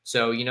week.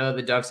 So,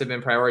 the Ducks have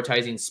been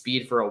prioritizing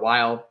speed for a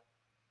while.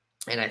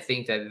 And I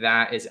think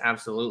that is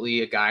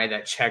absolutely a guy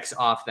that checks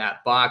off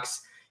that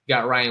box. You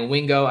got Ryan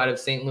Wingo out of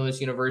St.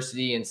 Louis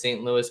University in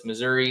St. Louis,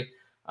 Missouri.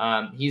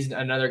 He's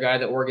another guy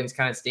that Oregon's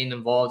kind of staying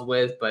involved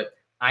with, but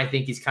I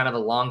think he's kind of a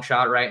long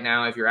shot right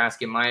now, if you're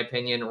asking my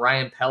opinion.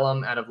 Ryan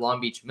Pelham out of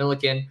Long Beach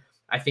Millikan.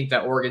 I think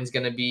that Oregon's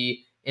going to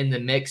be in the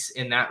mix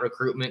in that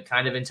recruitment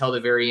kind of until the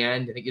very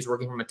end. I think he's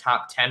working from a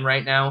top 10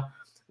 right now.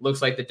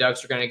 Looks like the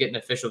Ducks are going to get an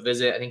official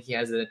visit. I think he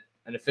has an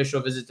official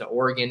visit to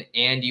Oregon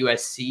and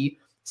USC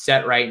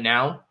set right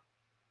now.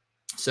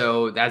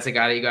 So that's a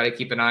guy that you got to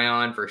keep an eye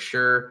on for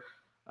sure.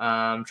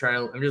 I'm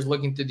just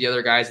looking through the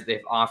other guys that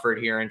they've offered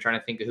here and trying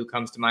to think of who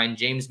comes to mind.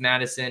 James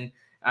Madison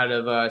out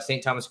of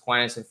St. Thomas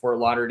Aquinas in Fort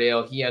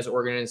Lauderdale. He has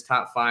Oregon in his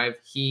top 5.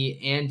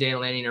 He and Dan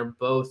Lanning are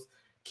both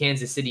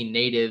Kansas City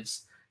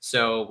natives.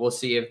 So we'll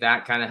see if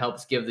that kind of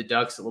helps give the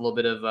Ducks a little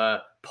bit of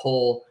a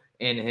pull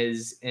in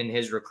his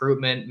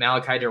recruitment.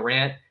 Malachi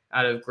Durant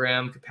out of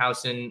Graham,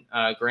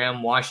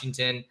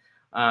 Washington.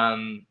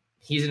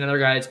 He's another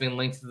guy that's been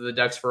linked to the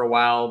Ducks for a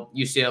while.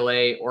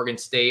 UCLA, Oregon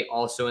State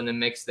also in the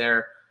mix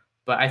there.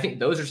 But I think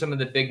those are some of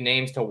the big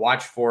names to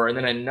watch for. And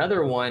then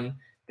another one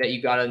that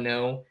you got to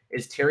know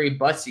is Terry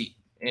Bussey.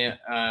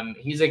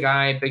 He's a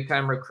guy,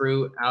 big-time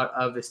recruit out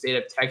of the state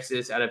of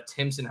Texas, out of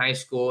Timpson High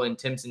School in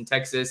Timpson,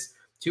 Texas.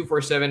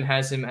 247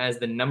 has him as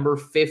the number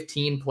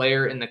 15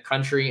 player in the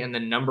country and the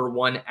number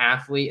 1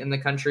 athlete in the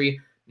country,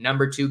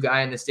 number 2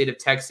 guy in the state of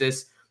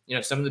Texas.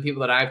 Some of the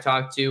people that I've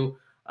talked to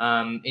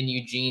in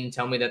Eugene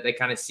tell me that they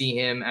kind of see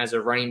him as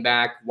a running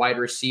back, wide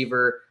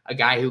receiver, a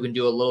guy who can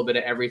do a little bit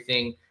of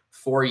everything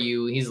for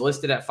you. He's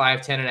listed at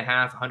 5'10 and a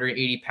half,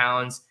 180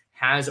 pounds,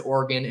 has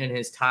Oregon in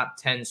his top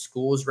 10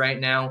 schools right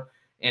now.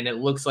 And it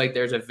looks like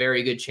there's a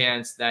very good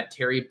chance that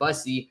Terry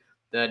Bussey,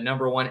 the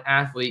number 1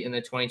 athlete in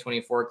the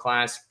 2024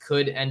 class,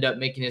 could end up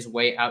making his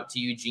way out to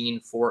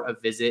Eugene for a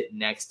visit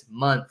next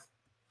month.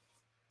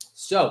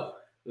 So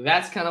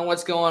that's kind of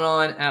what's going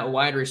on at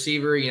wide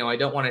receiver. I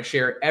don't want to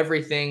share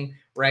everything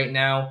right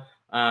now.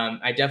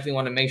 I definitely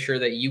want to make sure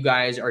that you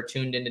guys are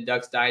tuned into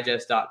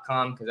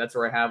ducksdigest.com because that's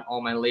where I have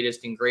all my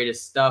latest and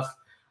greatest stuff.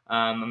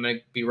 I'm going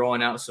to be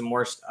rolling out some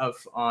more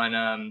stuff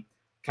on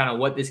kind of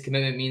what this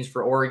commitment means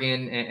for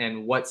Oregon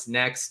and what's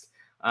next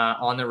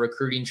on the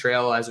recruiting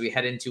trail as we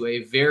head into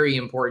a very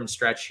important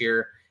stretch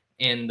here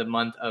in the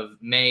month of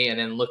May and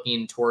then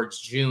looking towards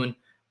June.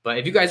 But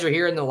if you guys are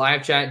here in the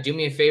live chat, do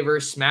me a favor,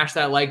 smash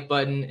that like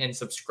button and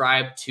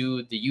subscribe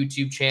to the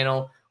YouTube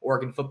channel,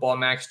 Oregon Football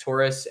Max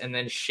Taurus, and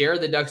then share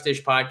the Ducks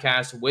Dish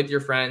podcast with your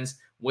friends,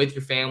 with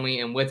your family,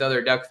 and with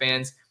other Duck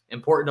fans.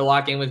 Important to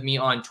lock in with me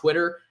on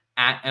Twitter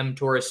at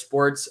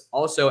mtaurussports,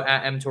 also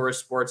at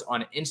mtaurussports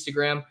on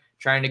Instagram,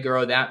 trying to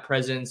grow that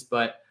presence.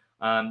 But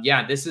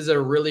this is a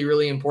really,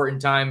 really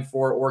important time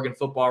for Oregon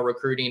football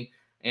recruiting.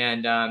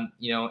 And,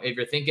 if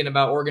you're thinking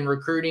about Oregon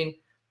recruiting,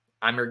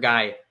 I'm your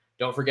guy.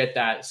 Don't forget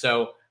that.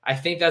 So I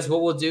think that's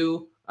what we'll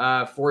do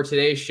for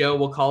today's show.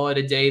 We'll call it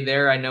a day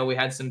there. I know we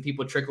had some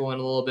people trickle in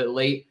a little bit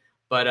late,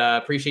 but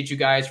appreciate you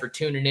guys for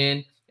tuning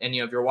in. And,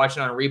 if you're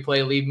watching on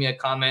replay, leave me a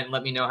comment and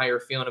let me know how you're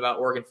feeling about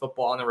Oregon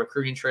football on the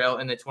recruiting trail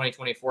in the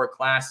 2024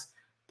 class.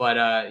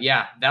 But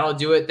yeah, that'll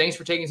do it. Thanks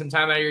for taking some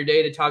time out of your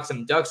day to talk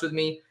some Ducks with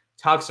me,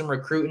 talk some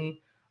recruiting,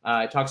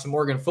 talk some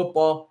Oregon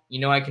football. You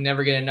know I can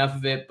never get enough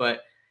of it,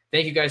 but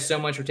thank you guys so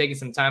much for taking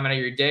some time out of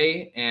your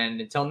day. And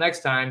until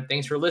next time,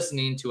 thanks for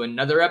listening to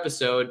another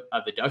episode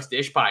of the Ducks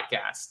Dish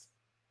Podcast.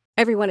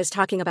 Everyone is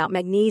talking about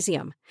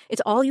magnesium.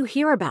 It's all you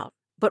hear about.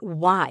 But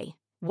why?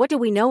 What do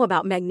we know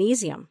about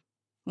magnesium?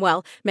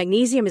 Well,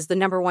 magnesium is the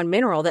number one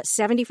mineral that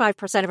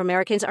 75% of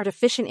Americans are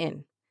deficient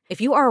in. If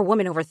you are a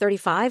woman over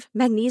 35,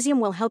 magnesium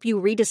will help you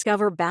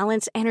rediscover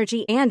balance,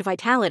 energy, and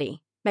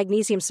vitality.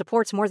 Magnesium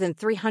supports more than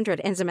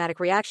 300 enzymatic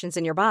reactions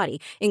in your body,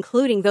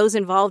 including those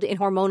involved in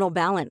hormonal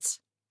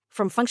balance.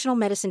 From functional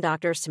medicine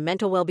doctors to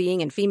mental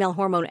well-being and female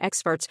hormone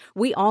experts,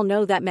 we all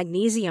know that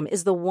magnesium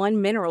is the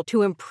one mineral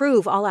to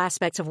improve all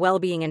aspects of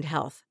well-being and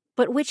health.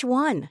 But which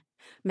one?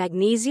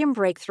 Magnesium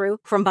Breakthrough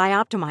from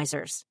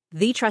Bioptimizers,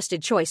 the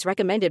trusted choice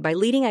recommended by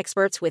leading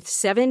experts with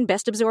 7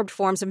 best-absorbed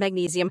forms of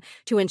magnesium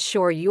to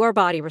ensure your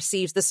body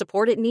receives the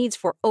support it needs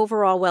for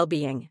overall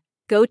well-being.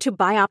 Go to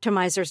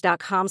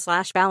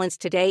bioptimizers.com/balance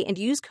today and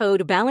use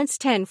code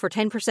BALANCE10 for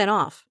 10%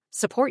 off.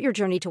 Support your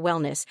journey to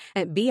wellness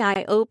at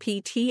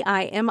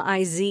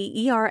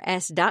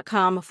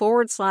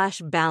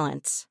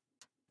bioptimizers.com/balance.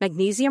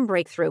 Magnesium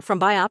Breakthrough from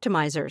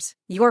Bioptimizers,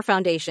 your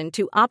foundation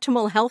to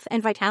optimal health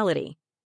and vitality.